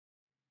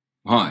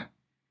Hi,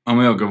 I'm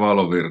Euge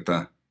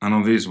Valovirta, and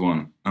on this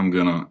one I'm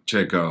gonna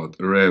check out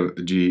REVV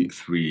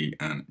G3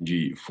 and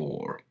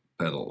G4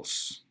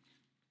 pedals.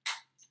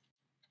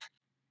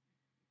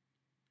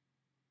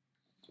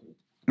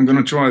 I'm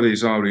gonna try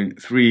these out in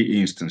 3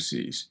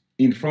 instances.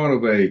 In front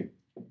of a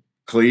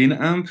clean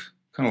amp,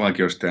 kind of like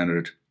your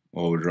standard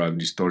overdrive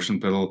distortion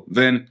pedal,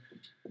 then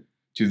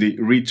to the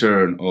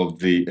return of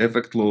the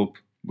effect loop,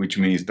 which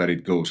means that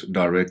it goes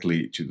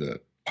directly to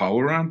the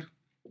power amp,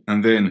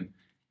 and then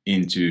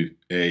into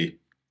a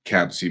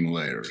cab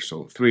simulator.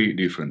 So 3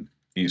 different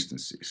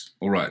instances.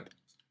 Alright,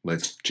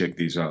 let's check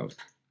these out.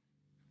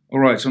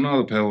 Alright, so now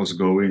the pedals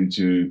go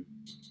into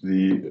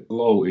the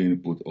low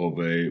input of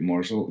a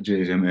Marshall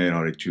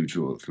JCM800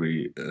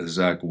 203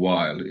 Zag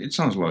Wild. It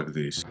sounds like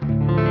this.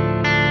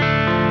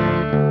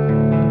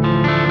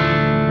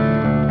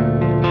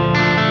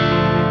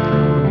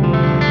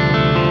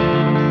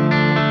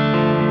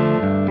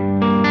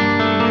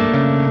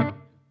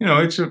 You know,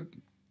 it's a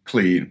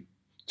clean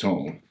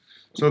tone.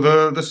 So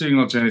the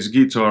signal chain is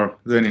guitar,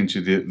 then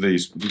into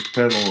these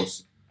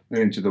pedals,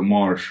 then into the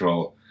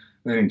Marshall,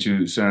 then into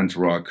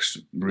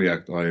CYHRA's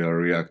React IR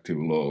reactive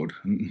load.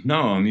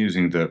 Now I'm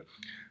using the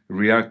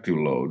reactive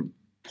load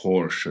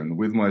portion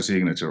with my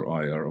signature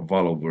IR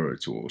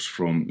Valovirta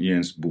from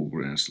Jens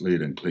Bogren's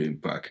Lead and Clean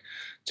pack.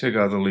 Check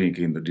out the link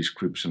in the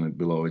description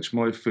below. It's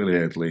my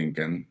affiliate link,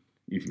 and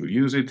if you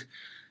use it,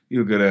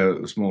 you get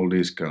a small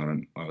discount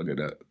and I'll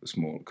get a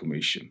small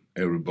commission.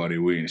 Everybody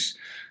wins.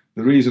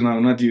 The reason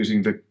I'm not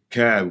using the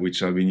cab,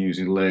 which I've been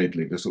using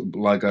lately, because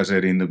like I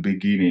said in the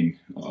beginning,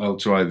 I'll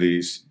try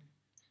these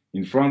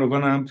in front of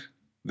an amp,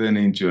 then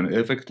into an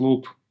effect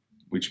loop,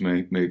 which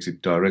makes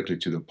it directly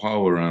to the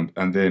power amp,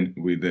 and then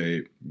with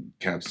a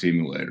cab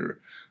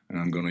simulator. And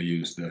I'm gonna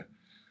use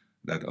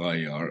that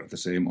IR, the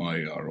same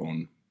IR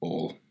on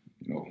all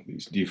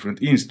these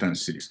different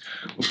instances.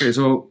 Okay,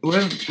 so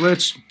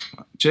let's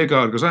check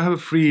out, because I have a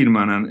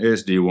Friedman and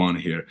SD1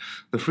 here.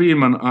 The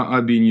Friedman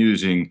I've been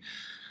using,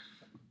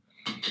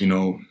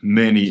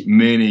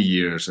 many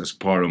years as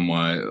part of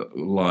my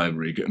live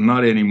rig.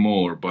 Not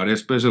anymore, but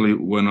especially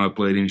when I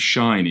played in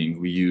Shining,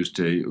 we used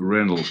a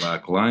rental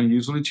backline,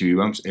 usually tube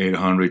amps,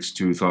 800s,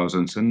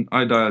 2000s, and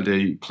I dialed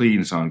a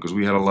clean sound because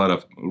we had a lot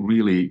of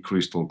really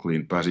crystal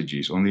clean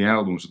passages. On the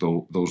albums,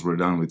 though, those were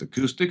done with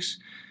acoustics,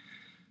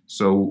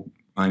 so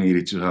I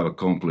needed to have a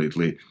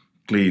completely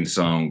clean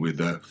sound with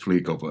a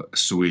flick of a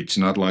switch,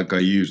 not like I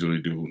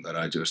usually do, that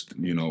I just,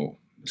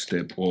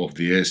 step off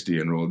the SD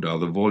and roll down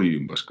the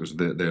volume, because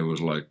there was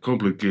like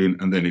completely clean,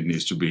 and then it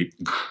needs to be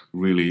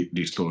really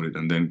distorted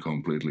and then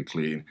completely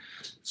clean.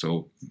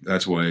 So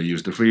that's why I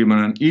used the Friedman,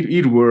 and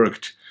it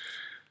worked,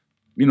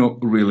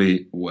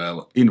 really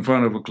well in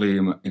front of a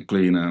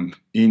clean amp,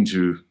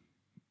 into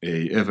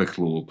a effect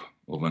loop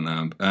of an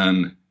amp,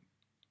 and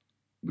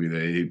with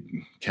a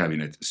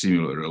cabinet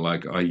simulator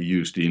like I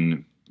used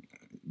in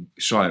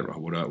CYHRA,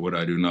 what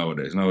I do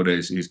nowadays.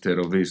 Nowadays, instead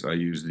of this, I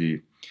use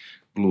the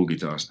Blue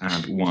Guitars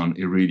Amp 1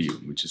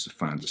 Iridium, which is a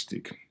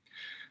fantastic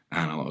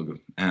analog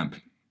amp.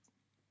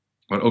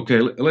 But okay,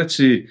 let's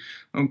see.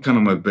 I'm kind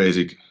of my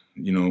basic,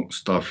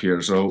 stuff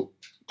here. So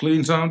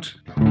clean sound,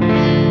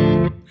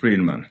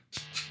 Friedman.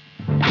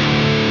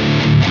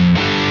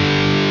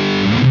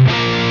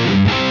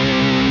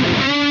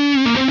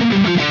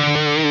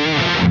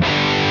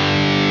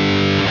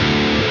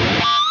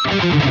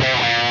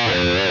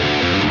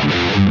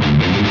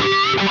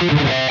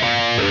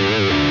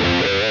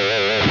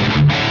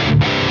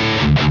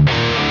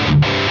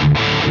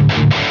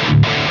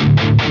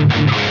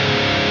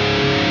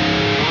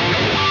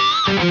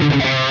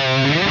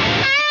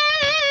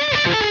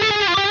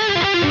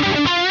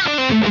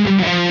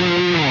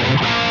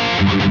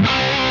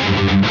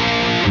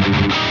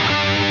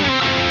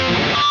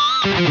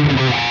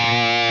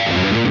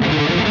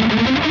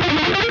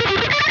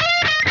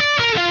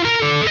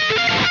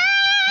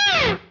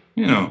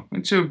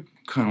 It's a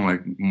kind of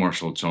like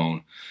Marshall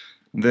tone.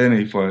 And then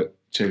if I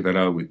check that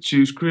out with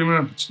Two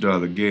Screamer, let's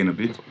dial the gain a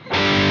bit,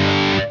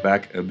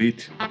 back a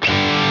bit.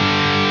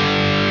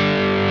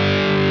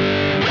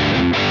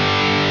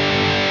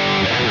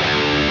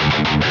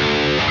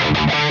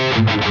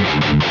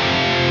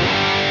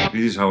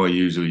 This is how I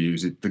usually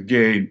use it. The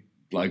gain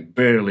like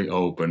barely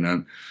open,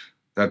 and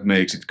that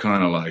makes it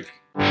kind of like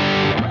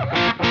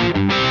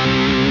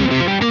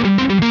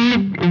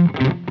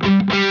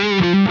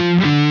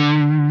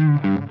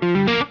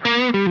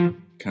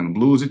kind of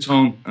bluesy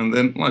tone, and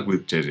then like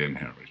with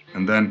JCM800,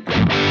 and then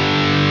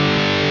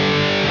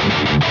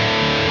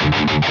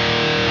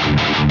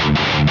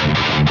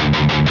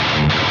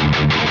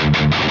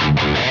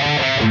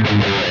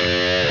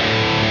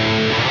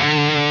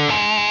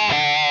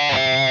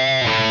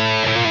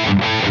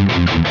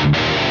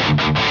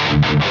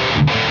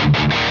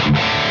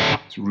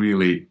it's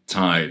really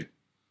tight,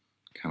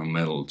 kind of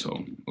metal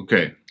tone.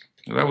 Okay,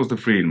 so that was the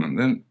Friedman.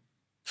 Then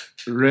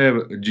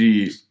REVV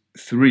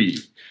G3.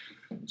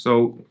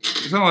 So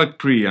it's not like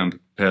preamp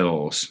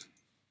pedals.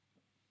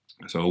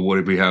 So what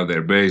do we have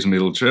there? Bass,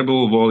 middle,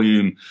 treble,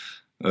 volume,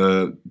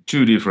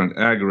 two different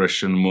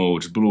aggression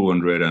modes, blue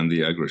and red, and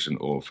the aggression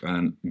off,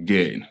 and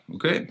gain.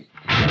 Okay.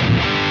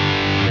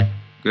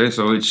 Okay,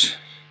 so it's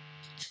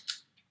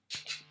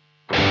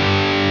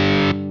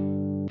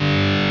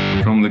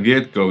from the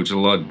get-go, it's a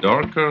lot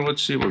darker.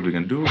 Let's see what we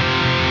can do.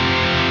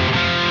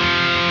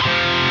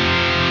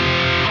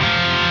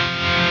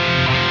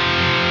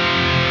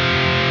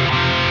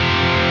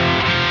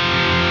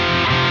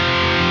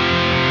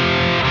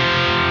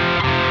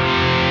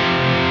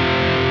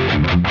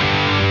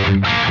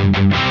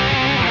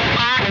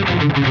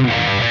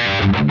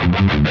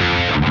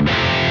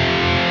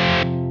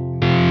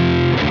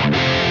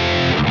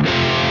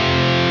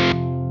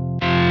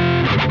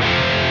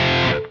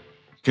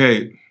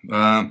 Okay,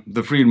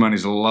 the Friedman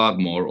is a lot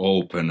more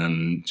open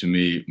and to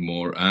me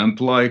more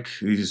amp-like.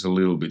 This is a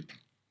little bit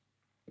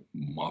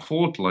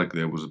muffled, like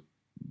there was a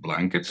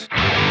blanket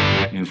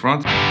in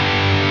front.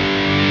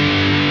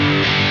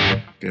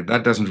 Okay,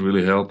 that doesn't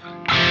really help.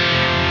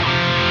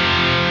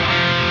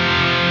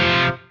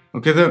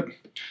 Okay,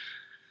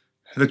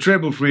 the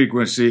treble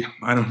frequency,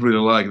 I don't really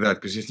like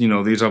that because, you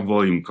know, these are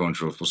volume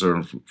controls for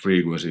certain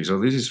frequencies, so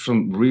this is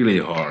from really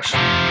harsh.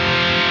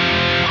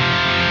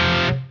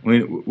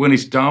 When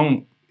it's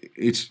down,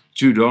 it's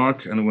too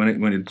dark, and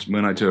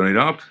when I turn it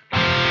up,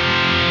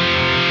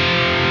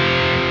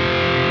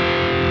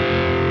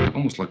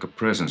 almost like a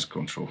presence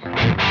control.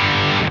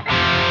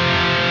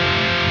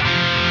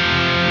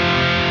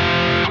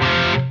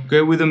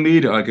 Okay, with the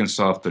mid I can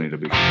soften it a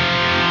bit.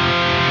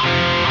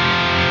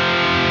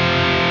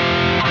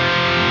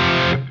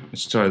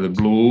 Let's try the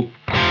blue.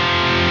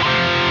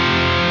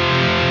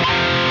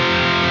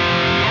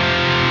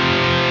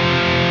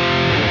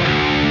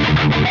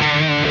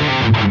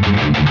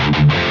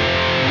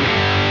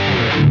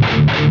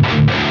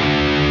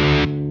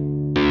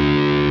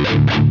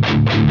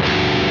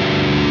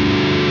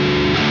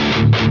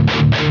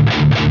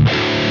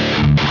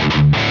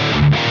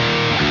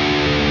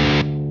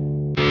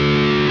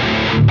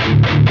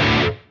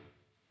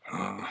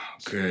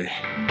 Okay.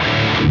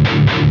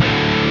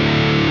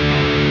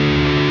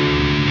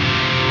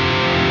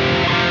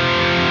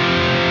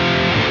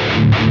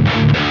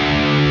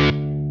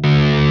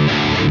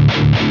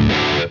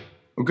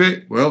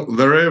 Okay, well,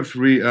 the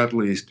REVV at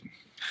least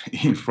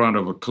in front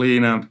of a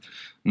clean amp,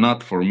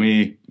 not for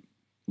me.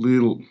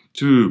 Little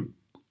too,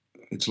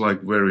 it's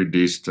like very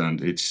distant.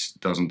 It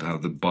doesn't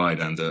have the bite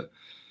and the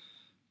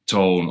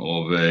tone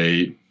of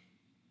a,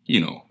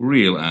 you know,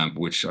 real amp,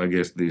 which I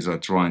guess these are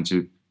trying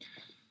to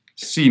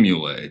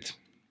simulate.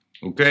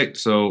 Okay,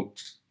 so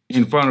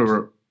in front of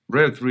a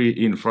REVV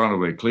in front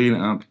of a clean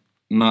amp,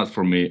 not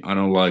for me. I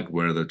don't like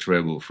where the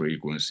treble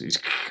frequencies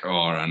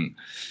are, and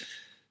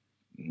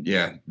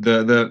yeah,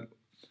 the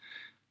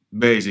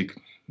basic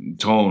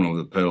tone of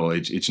the pedal,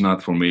 it's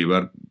not for me,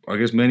 but I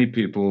guess many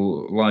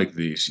people like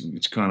these.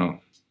 It's kind of,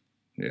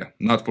 yeah,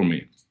 not for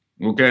me.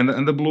 Okay,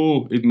 and the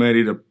blue, it made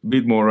it a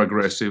bit more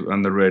aggressive,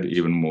 and the red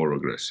even more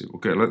aggressive.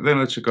 Okay, then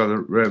let's check out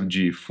the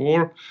REVV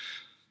G4.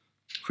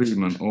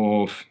 Friedman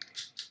off.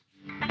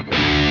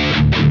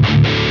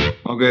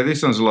 Okay,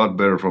 this sounds a lot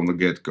better from the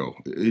get-go.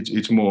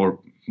 It's more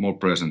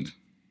present.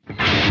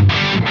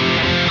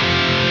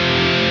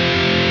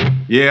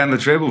 Yeah, and the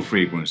treble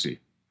frequency.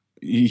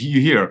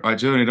 You hear, I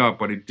turn it up,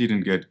 but it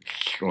didn't get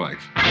like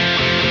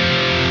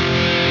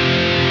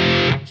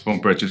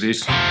compared to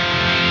this.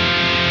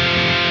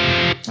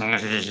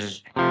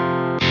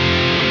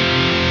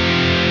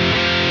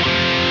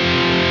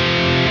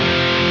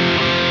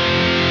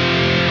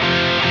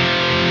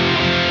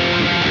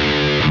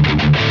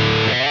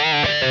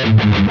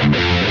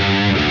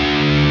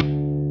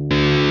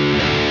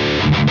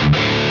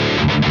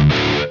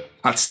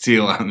 But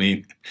still, I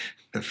mean,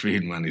 the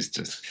Friedman is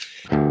just...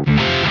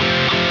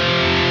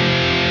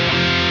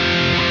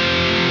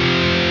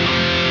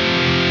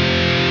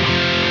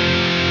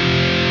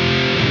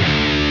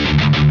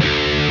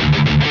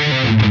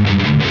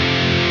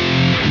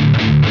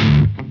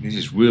 This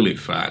is really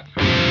fat.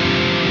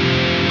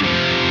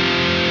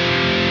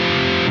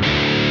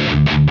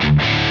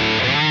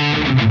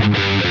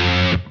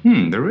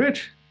 The red.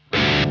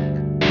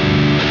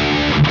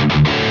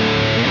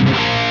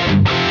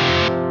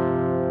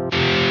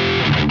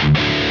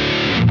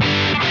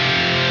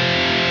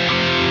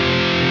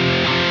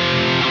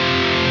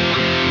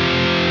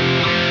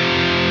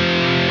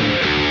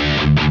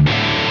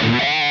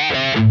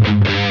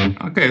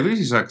 Okay, this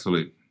is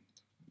actually,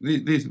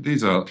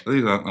 these are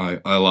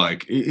I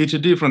like. It's a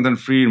different than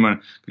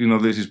Friedman. You know,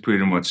 this is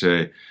pretty much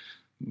a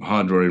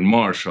hard-rodded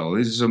Marshall.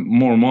 This is a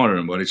more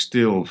modern, but it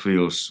still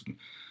feels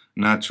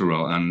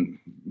natural and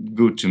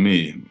good to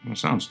me. It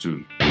sounds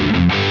too.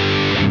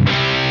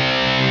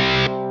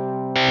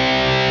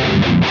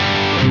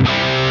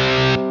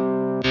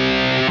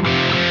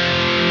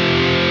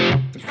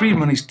 The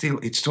Friedman is still,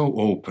 it's so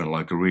open,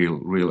 like a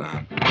real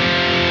amp.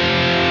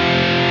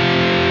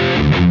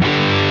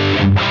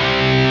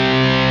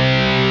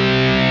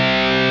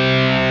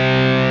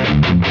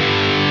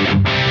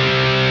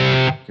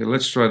 Okay,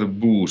 let's try to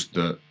boost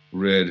the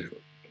red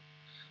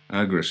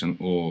aggression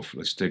off.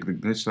 Let's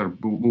start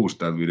boost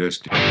that with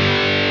SD.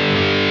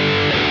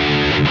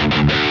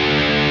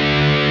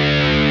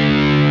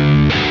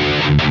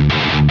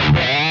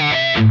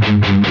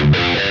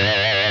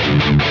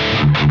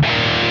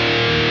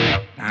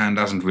 And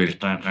doesn't really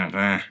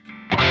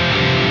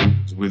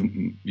with,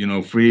 you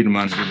know,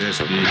 Friedman with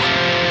SD.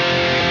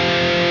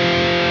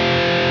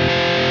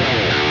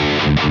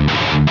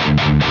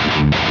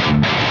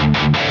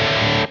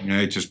 Yeah,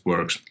 it just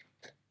works.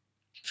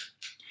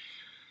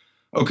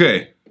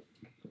 Okay.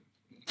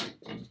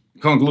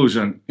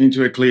 Conclusion,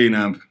 into a clean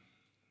amp.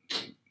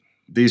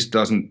 This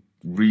doesn't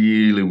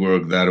really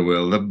work that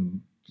well.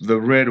 The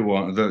red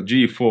one, the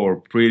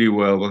G4, pretty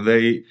well, but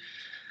they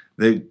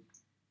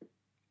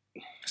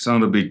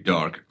sound a bit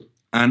dark.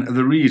 And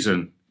the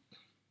reason,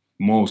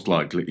 most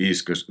likely,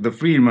 is because the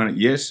Friedman,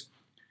 yes,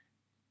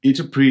 it's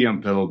a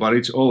preamp pedal, but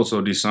it's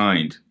also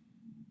designed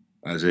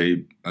as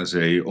a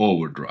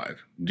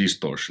overdrive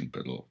distortion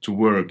pedal to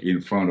work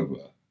in front of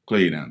a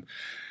clean amp.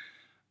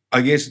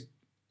 I guess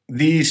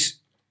these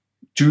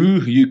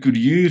two you could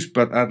use,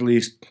 but at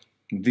least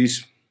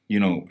this, you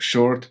know,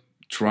 short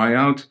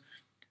tryout,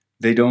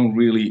 they don't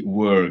really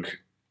work.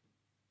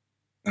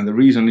 And the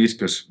reason is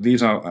because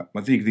these are,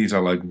 I think these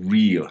are like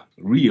real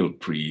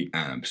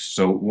preamps.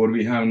 So what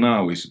we have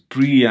now is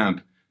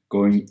preamp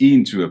going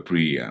into a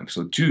preamp.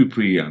 So two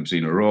preamps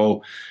in a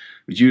row,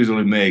 which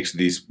usually makes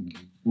this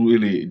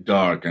really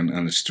dark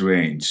and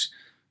strange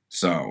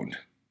sound.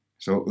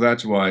 So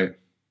that's why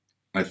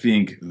I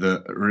think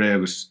the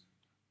revs,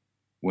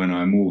 when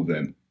I move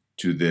them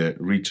to the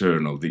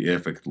return of the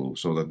effect loop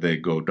so that they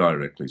go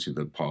directly to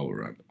the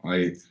power amp,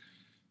 I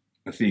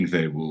think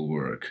they will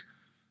work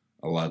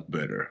a lot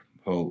better.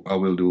 So I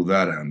will do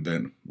that and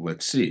then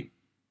let's see.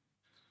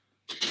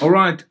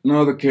 Alright,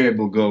 now the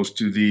cable goes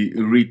to the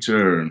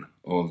return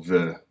of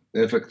the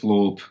effect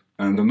loop,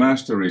 and the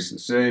master is the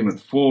same at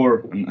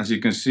 4, and as you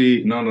can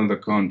see, none of the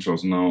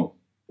controls now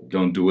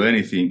don't do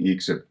anything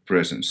except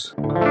presence.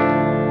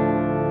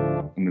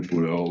 Let me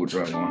put an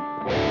overdrive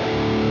on.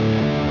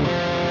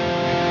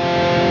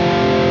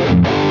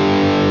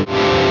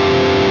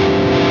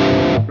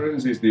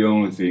 Presence is the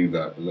only thing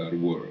that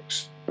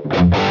works.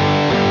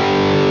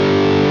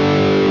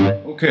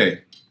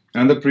 Okay,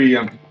 and the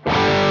preamp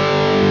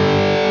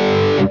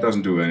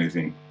doesn't do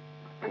anything.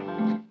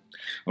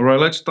 Alright,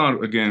 let's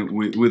start again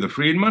with the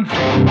Friedman.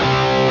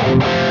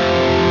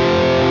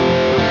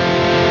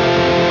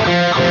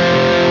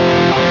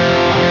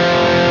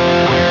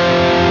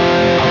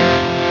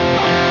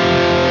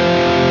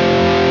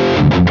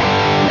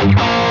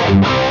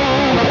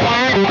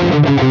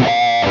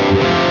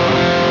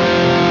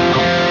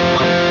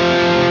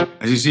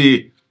 As you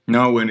see,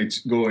 now when it's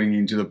going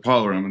into the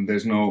power amp and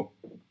there's no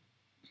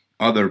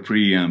other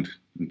preamp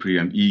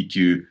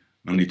EQ,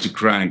 I need to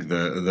crank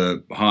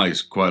the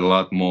highs quite a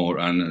lot more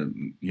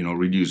and you know,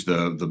 reduce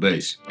the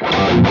bass.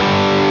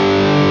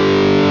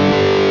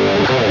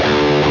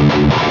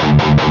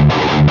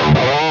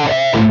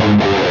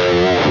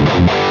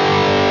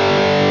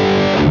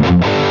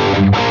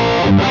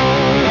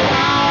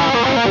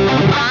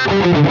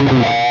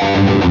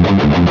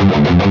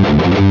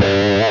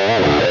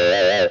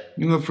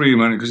 You know,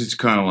 Friedman, because it's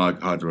kind of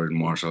like hot-rodded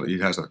Marshall, it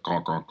has that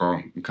caw,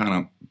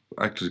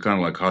 actually kind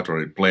of like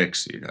hot-rodded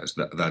Plexi. It has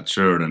that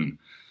certain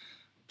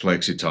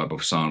Plexi type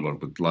of sound,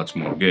 but with lots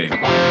more gain.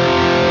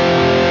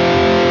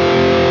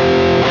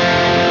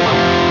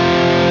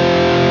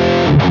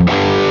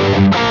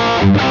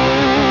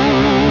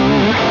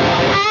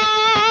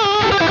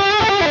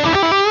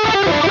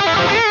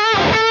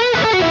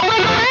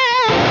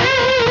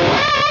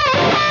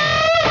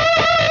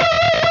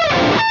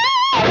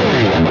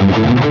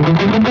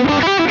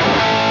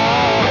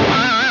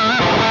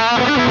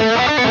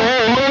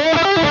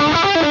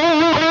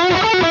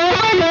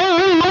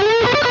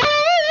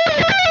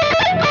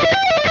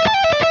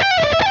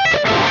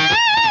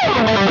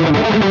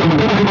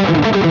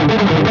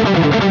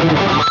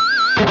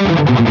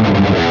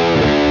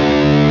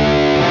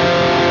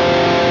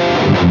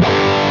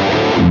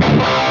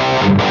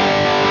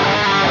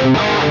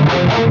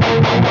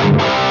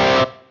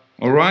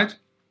 Alright,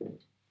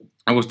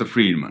 that was the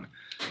Friedman.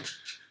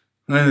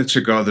 Let's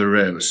check out the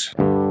revs.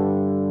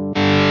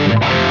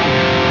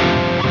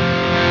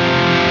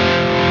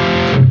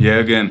 Yeah,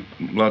 again,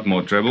 a lot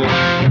more treble.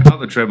 Now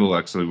the treble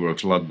actually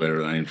works a lot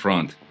better than in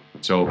front.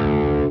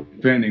 So,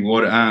 depending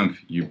what amp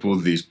you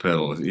put these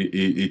pedals,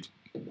 it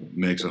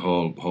makes a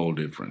whole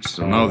difference.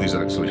 So now this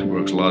actually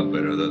works a lot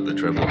better than the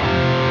treble.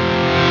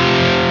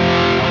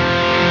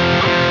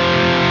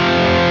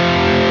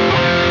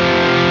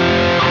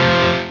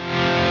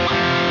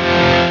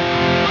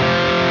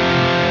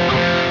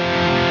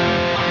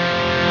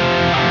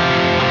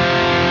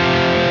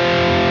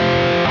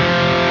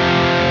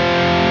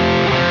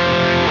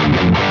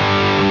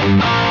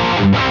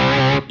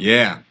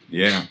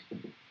 Yeah,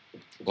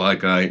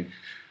 like I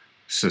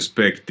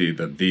suspected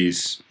that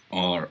these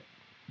are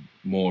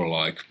more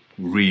like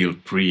real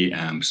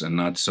preamps and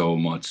not so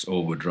much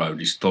overdrive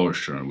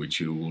distortion which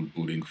you would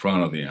put in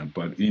front of the amp,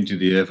 but into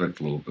the effect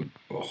loop,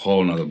 a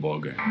whole nother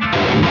ballgame.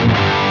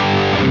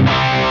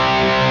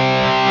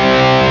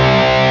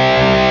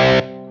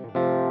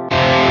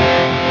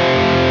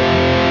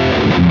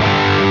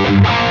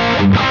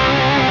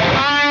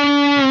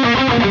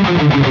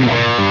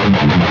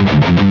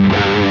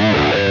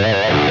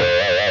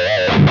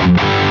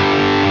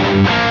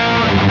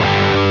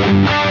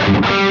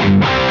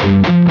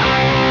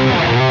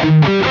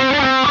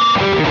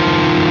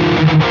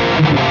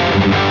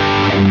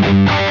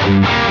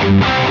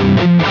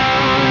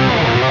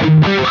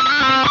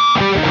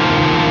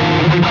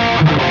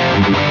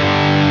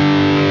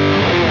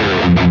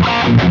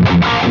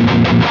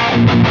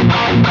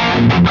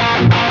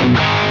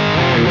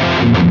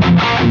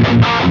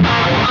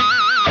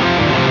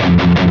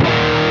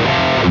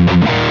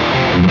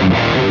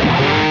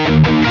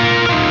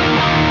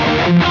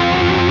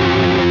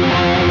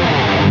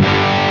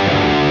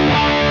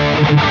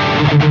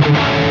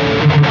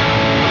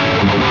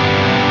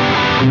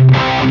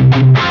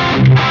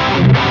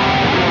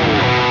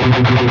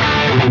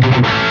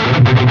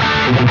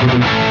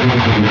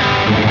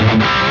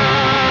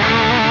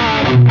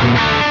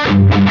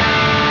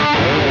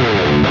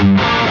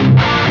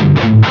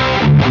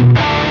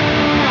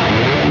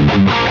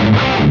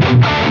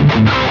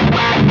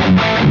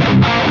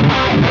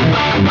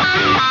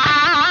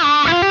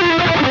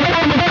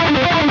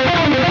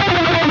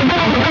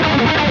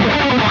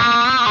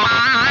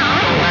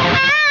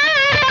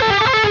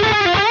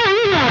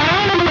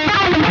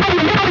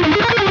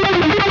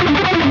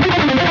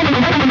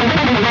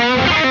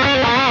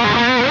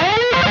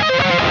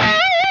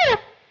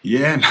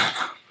 Yeah,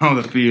 now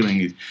the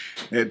feeling is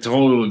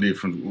totally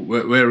different,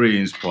 very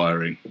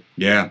inspiring.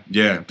 Yeah,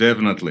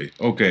 definitely.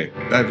 Okay,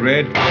 that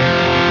red.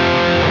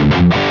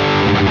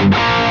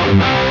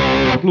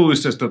 Blue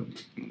is just a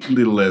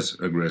little less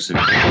aggressive.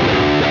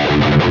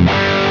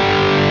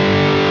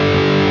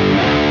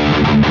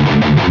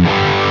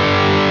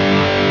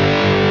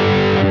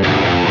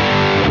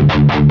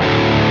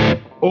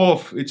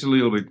 Off, it's a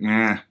little bit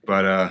meh,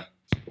 but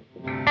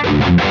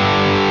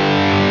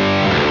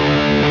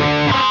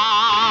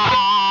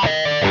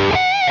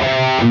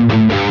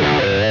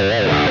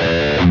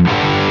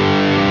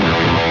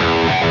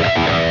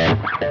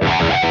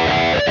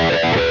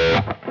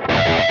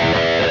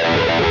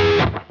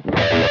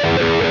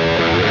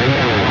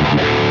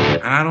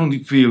I don't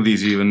feel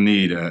these even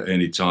need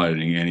any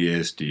tightening, any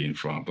SD in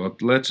front,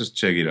 but let's just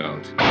check it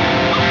out.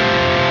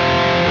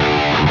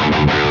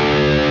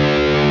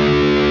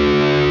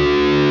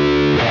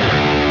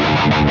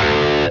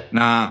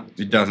 Nah,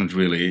 it doesn't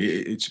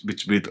really.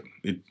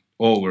 It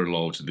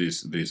overloads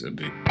this a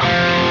bit.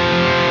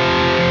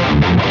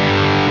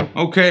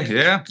 Okay,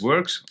 yeah,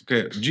 works.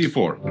 Okay,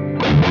 G4.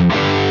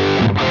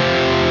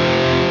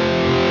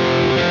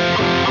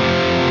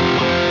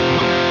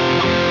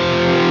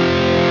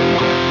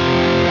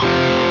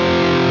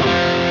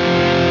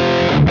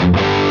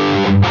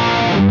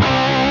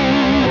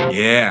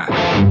 Yeah.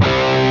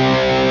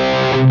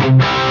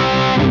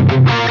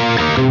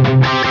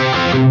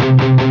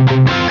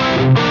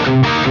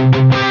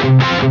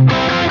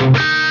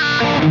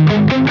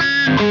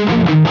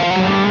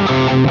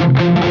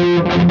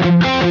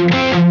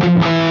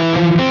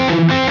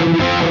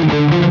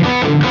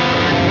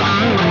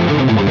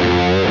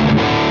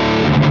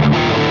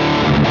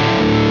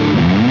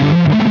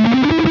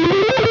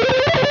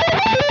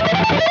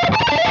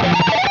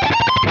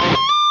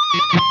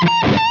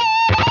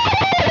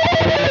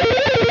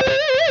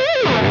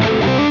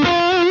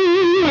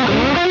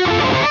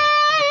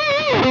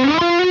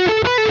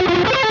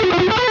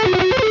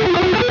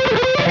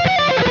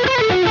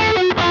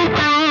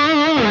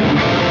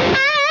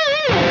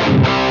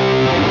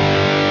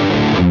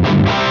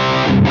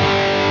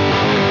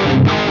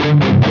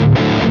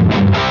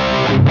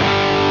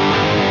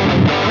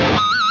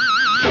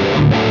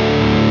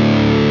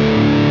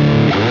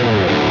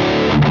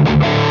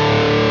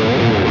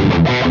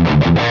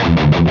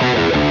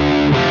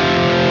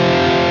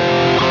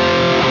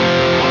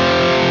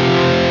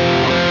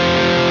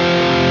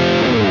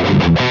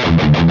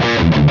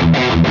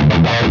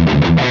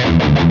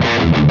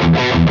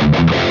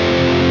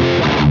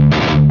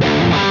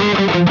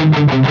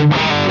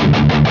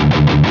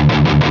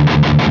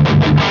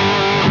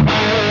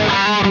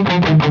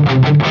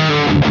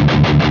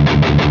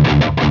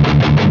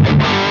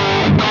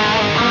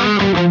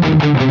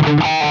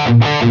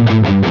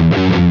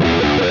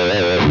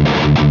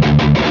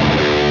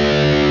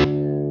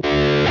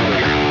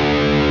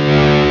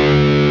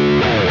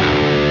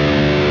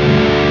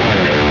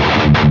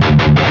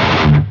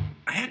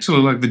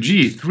 Actually like the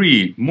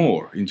G3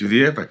 more into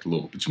the effect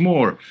loop. It's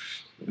more,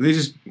 this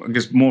is I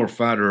guess more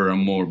fatter and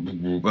more,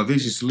 but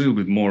this is a little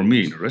bit more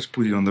meaner. Let's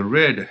put it on the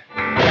red.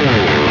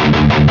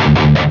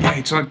 Yeah,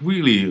 it's like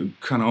really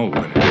kind of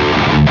open.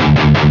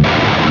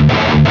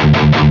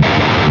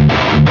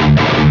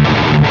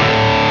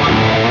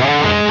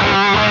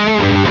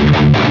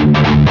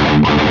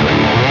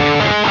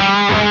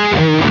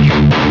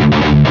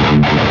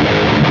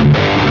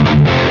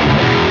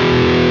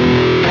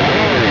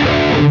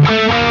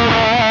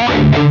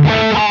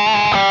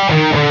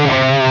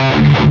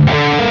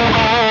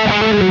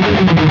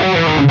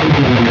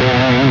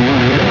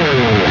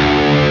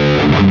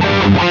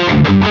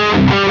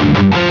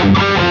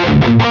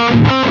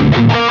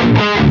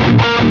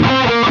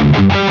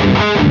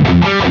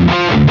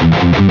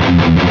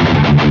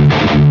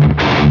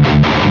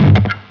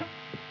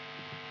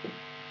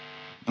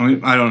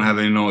 I don't have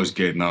any noise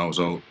gate now,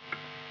 so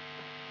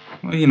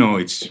well, you know,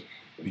 it's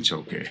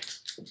okay.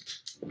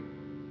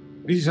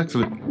 This is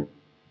actually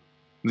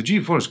the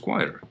G4 is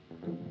quieter.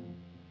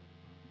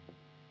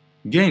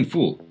 Gain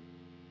full.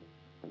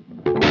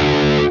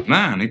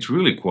 Man, it's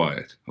really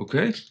quiet.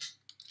 Okay.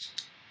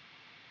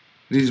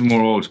 This is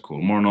more old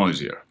school, more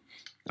noisier.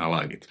 I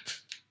like it.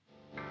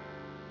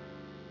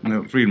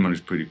 No, Friedman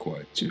is pretty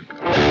quiet too.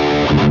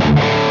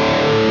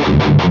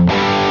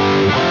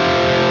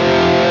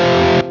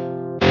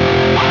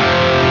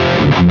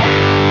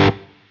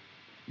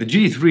 The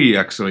G3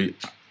 actually,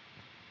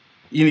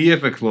 in the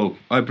effect loop,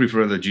 I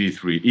prefer the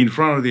G3. In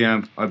front of the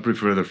amp, I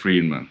prefer the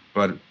Friedman,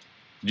 but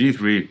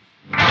G3.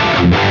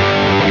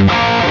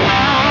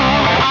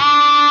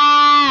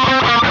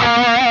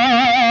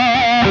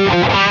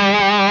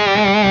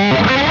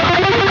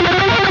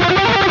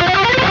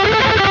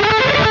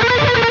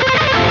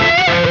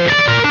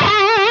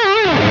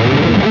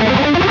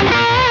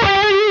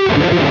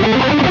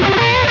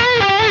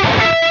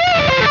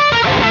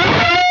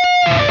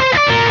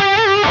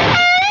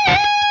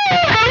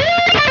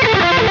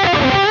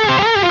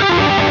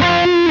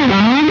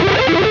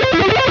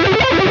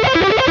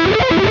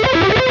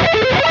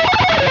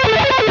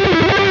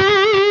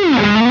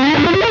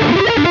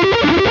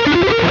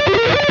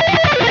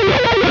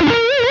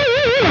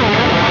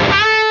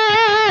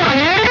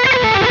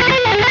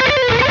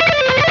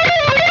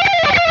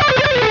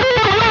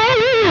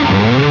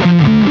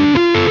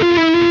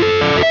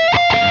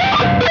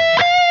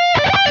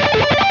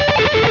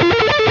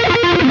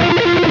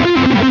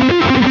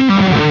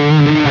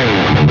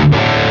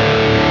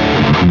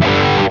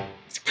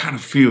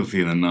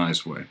 Filthy in a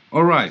nice way.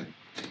 Alright.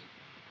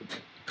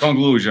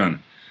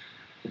 Conclusion.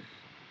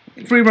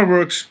 Friedman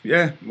works,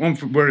 yeah, I'm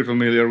very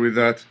familiar with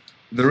that.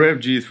 The REVV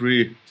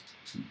G3,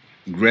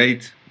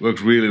 great,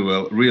 works really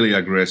well, really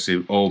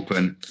aggressive,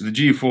 open. The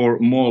G4,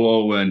 more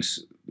low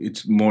ends,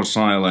 it's more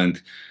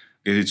silent,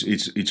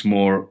 it's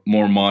more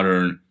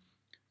modern,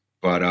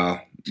 but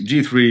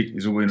G3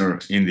 is a winner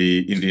in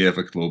the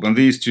effect loop. And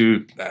these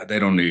two, they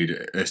don't need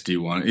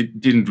SD1.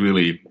 It didn't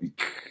really,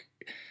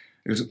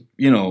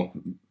 you know,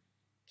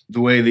 the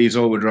way these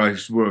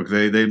overdrives work,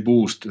 they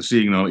boost the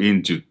signal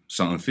into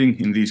something,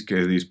 in this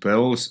case these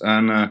pedals,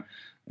 and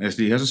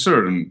SD has a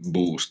certain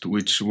boost,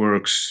 which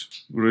works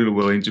really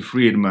well into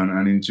Friedman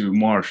and into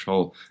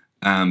Marshall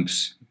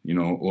amps, you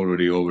know,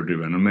 already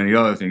overdriven and many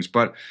other things,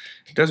 but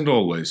it doesn't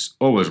always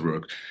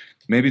work.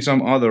 Maybe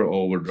some other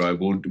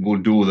overdrive will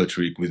do the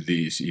trick with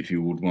these if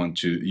you would want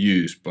to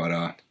use, but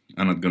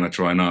I'm not gonna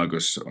try now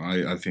because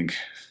I think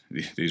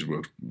these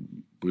work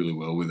really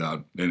well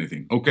without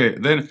anything. Okay,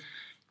 then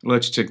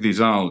let's check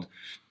this out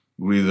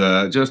with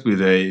just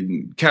with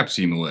a cab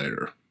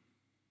simulator.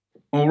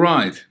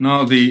 Alright,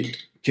 now the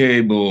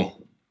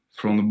cable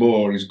from the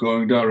board is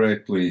going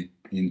directly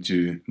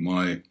into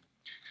my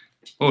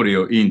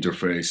audio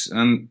interface,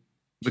 and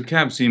the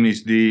cab sim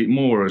is the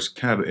Mooer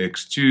Cab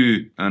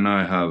X2, and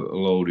I have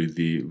loaded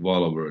the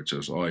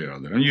Valovirta's CYHRA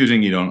there. I'm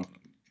using it on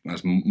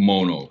as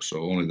mono,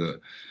 so only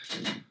the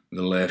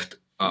left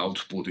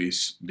output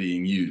is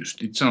being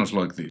used. It sounds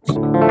like this.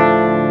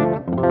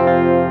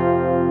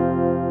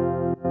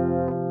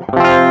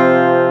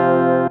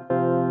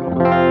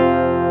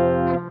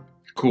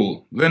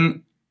 Cool.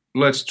 Then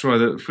let's try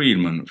the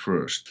Friedman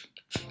first.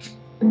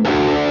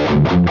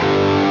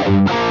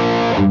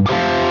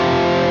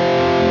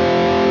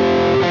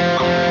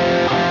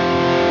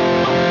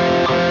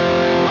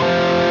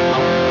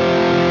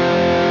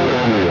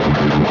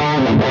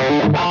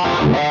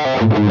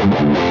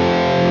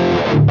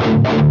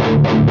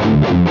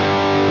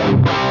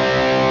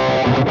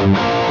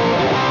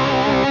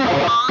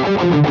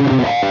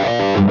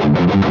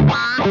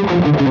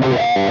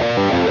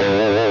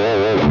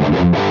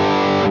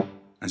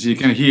 As you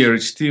can hear,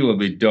 it's still a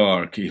bit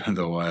dark, even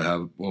though I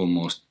have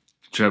almost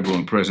treble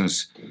and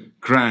presence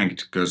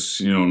cranked, because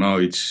you know now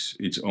it's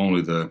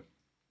only the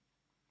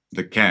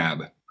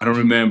cab. I don't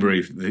remember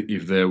if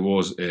there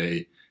was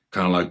a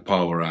kind of like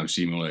power amp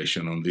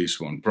simulation on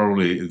this one.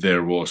 Probably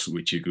there was,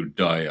 which you could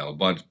dial,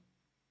 but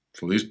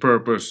for this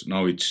purpose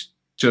now it's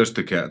just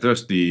the cab,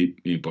 just the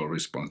impulse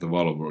response, the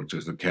Valovirta,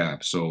 just the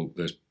cab. So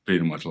there's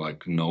pretty much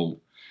like no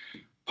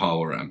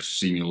power amp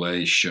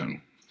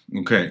simulation.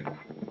 Okay.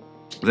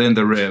 Then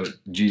the REVV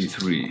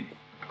G3.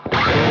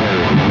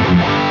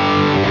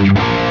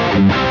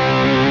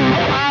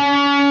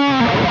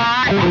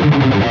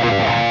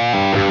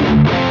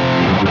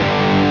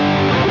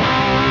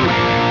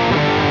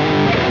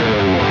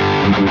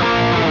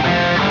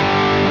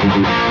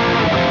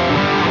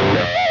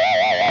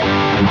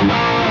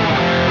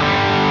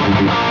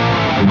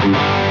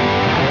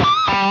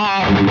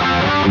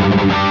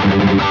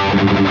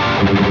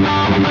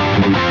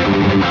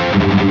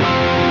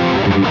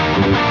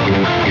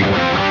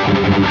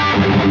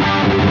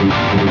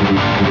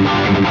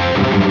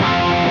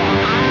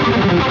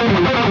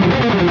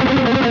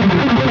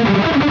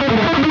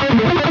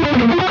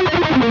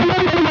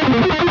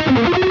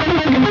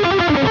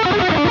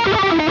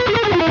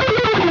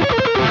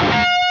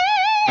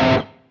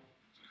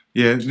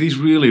 Yeah, these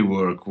really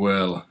work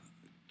well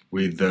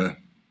with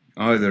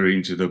either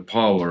into the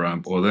power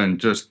amp or then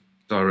just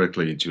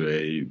directly into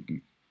a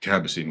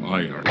Cab Sim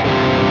iron.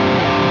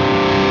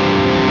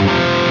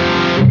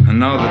 And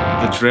now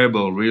the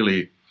treble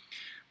really,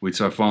 which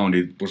I found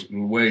it was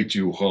way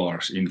too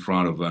harsh in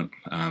front of an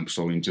amp,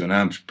 so into an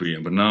amp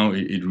preamp, but now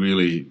it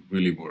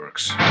really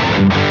works.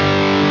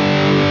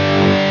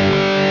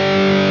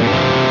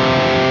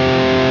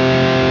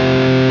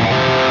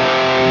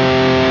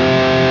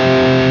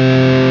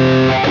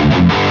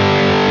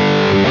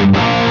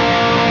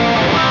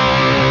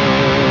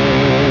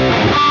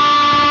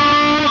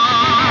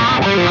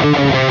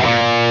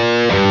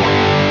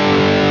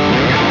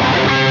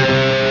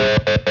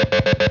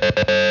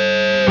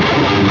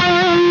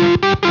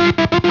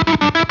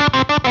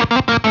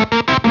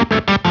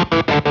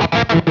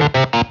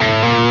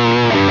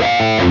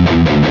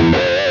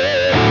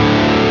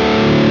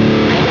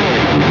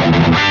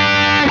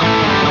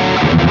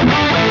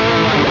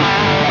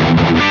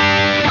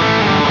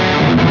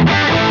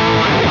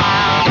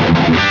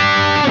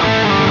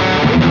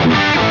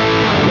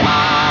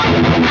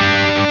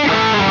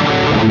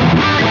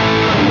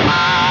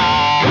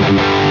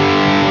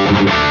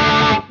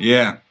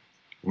 Yeah,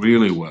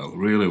 really well,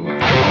 really well.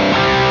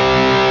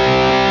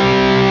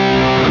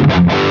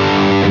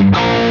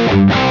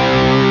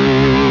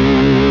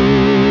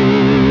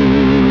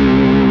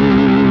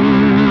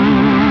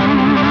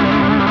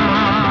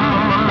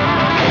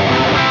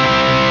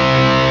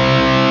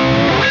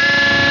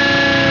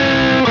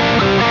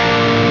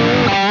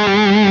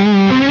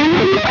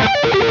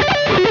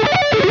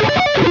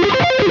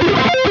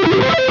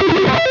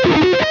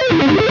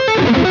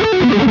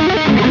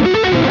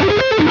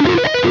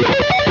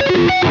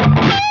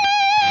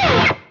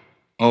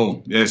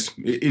 Oh, yes,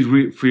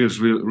 it feels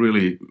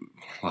really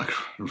like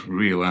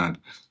real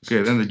amp.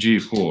 Okay, then the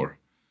G4.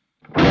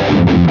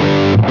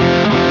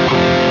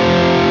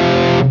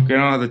 Okay,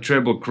 now the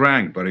treble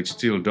crank, but it's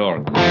still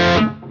dark.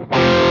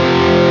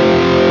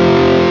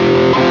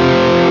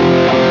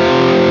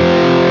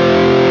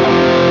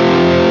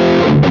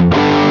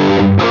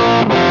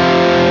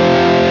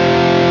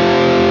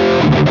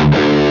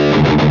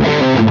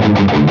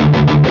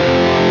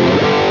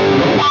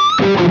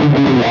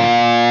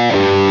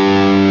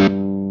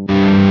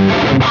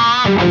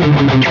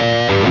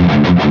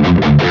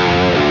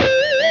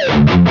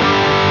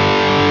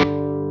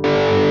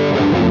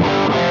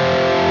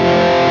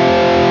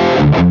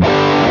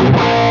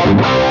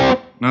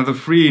 Now the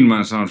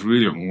Friedman sounds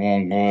really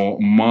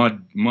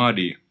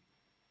muddy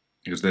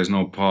because there's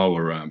no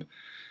power amp.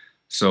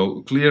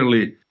 So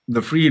clearly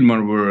the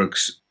Friedman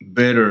works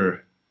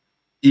better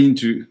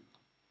into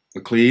a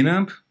clean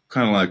amp,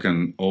 kind of like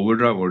an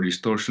overdrive or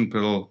distortion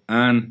pedal,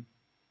 and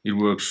it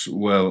works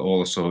well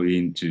also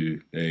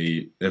into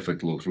a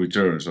effect loop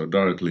return, so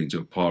directly into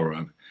a power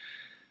amp.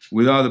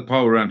 Without the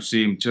power amp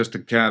sim, just a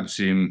Cab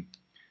Sim,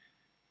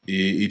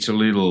 it's a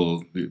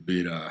little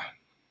bit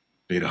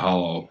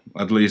hollow,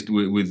 at least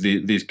with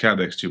these Cab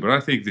X2. But I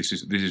think this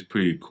is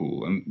pretty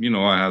cool. And you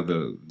know, I have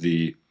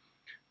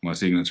my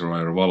signature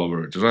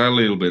Valovirta. So I have a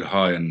little bit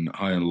high and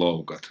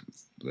low cut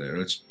there.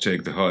 Let's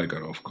take the high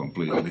cut off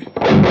completely.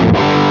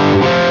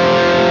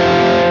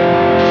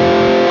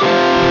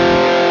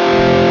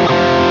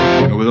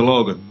 And with the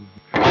low cut.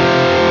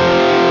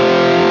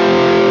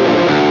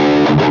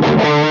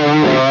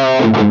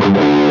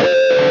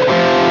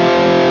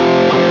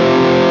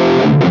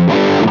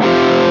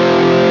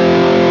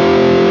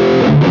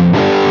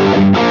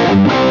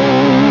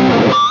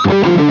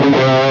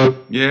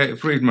 Yeah,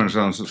 Friedman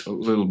sounds a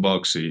little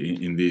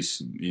boxy in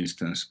this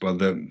instance, but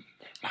the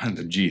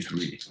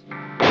G3.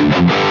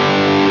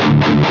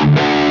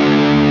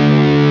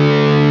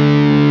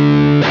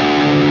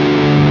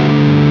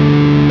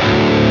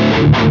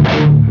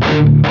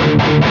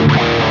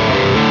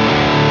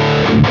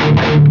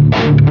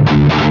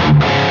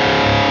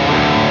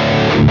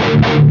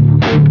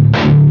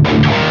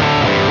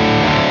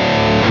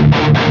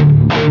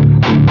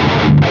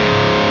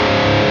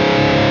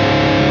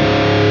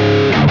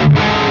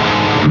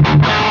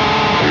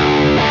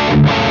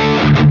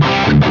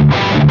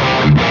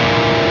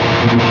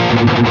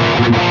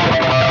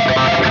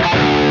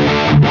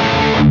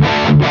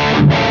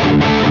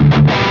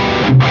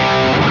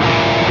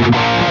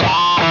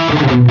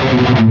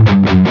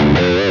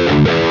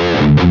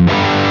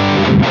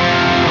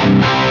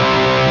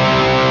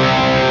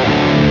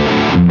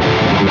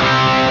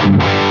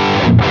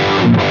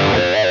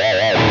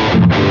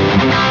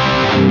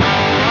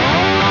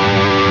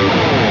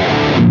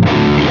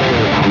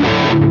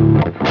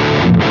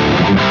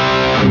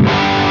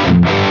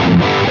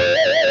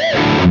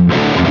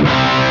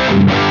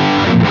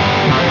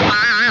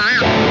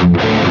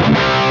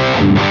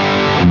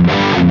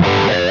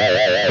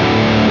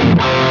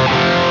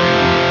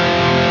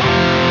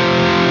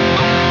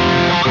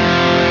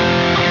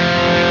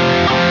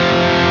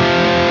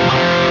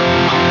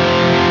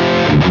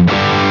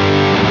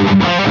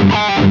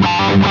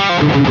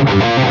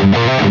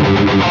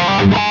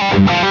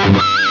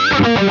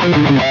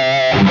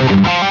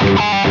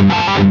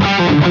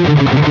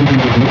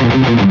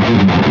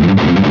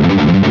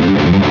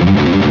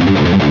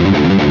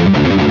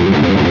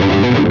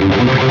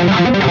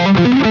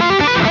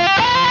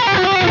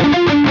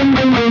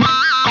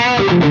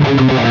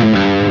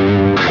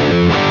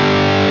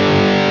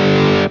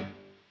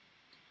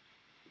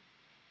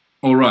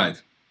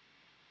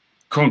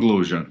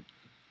 conclusion.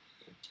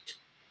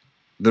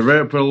 The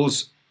REVV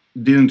pedals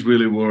didn't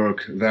really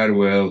work that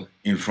well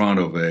in front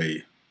of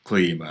a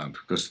clean amp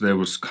because there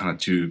was kind of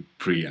two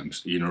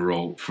preamps in a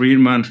row.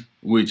 Friedman,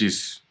 which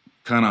is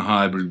kind of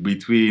hybrid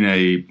between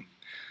a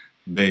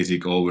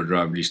basic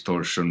overdrive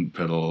distortion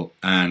pedal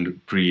and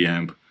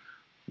preamp,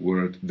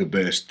 worked the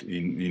best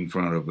in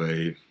front of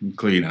a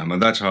clean amp,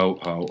 and that's how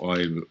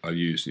I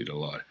used it a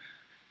lot.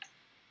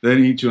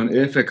 Then into an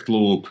effect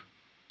loop,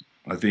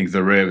 I think the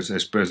REVs,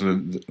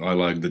 especially I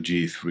like the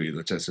G3,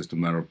 that's just a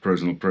matter of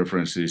personal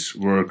preferences,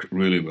 work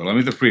really well. I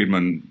mean, the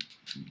Friedman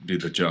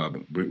did the job,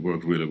 it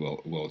worked really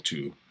well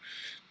too.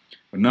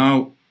 But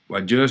now,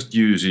 by just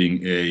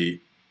using a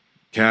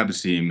cab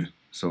sim,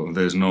 so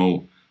there's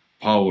no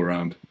power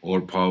amp or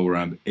power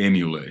amp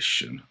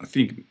emulation.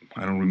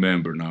 I don't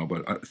remember now,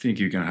 but I think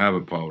you can have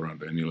a power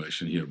amp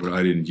emulation here, but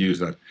I didn't use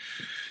that.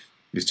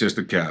 It's just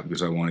a cab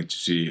because I wanted to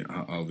see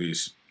how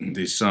these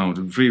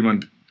sound.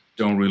 Friedman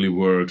don't really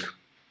work.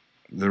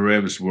 The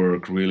REVs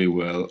work really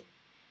well,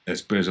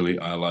 especially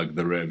I like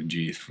the REVV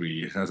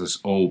G3. It has this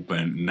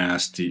open,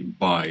 nasty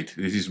bite.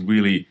 This is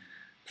really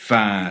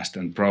fast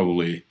and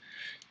probably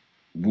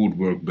would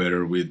work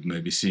better with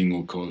maybe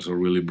single coils or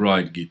really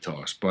bright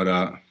guitars, but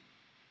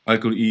I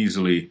could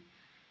easily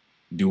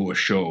do a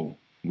show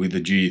with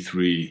the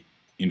G3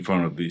 in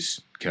front of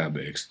this Cab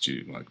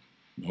X2, like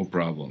no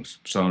problems,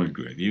 sounded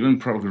great, even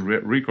probably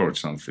record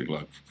something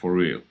like for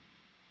real.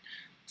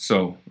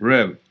 So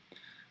Rev,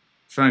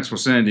 thanks for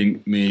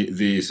sending me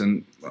these,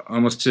 and I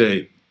must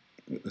say,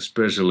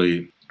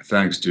 especially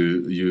thanks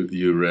to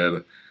you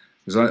Rev,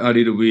 because I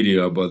did a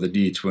video about the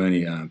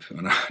D20 amp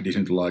and I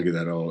didn't like it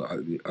at all.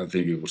 I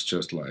think it was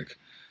just like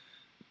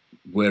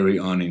very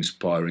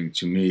uninspiring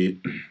to me,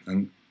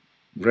 and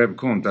Rev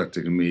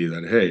contacted me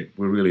that, hey,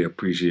 we really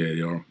appreciate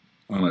your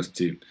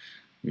honesty,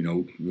 you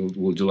know,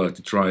 would you like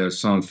to try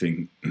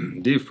something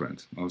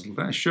different? I was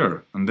like,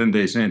 sure. And then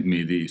they sent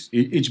me these.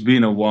 It's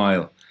been a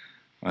while.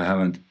 I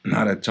haven't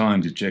had a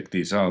time to check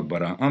these out,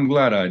 but I'm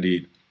glad I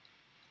did.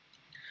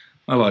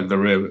 I like the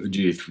REVV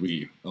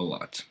G3 a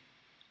lot.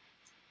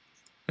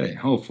 Hey,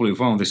 hopefully you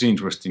found this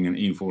interesting and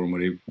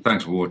informative.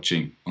 Thanks for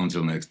watching.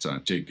 Until next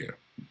time, take care.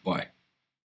 Bye.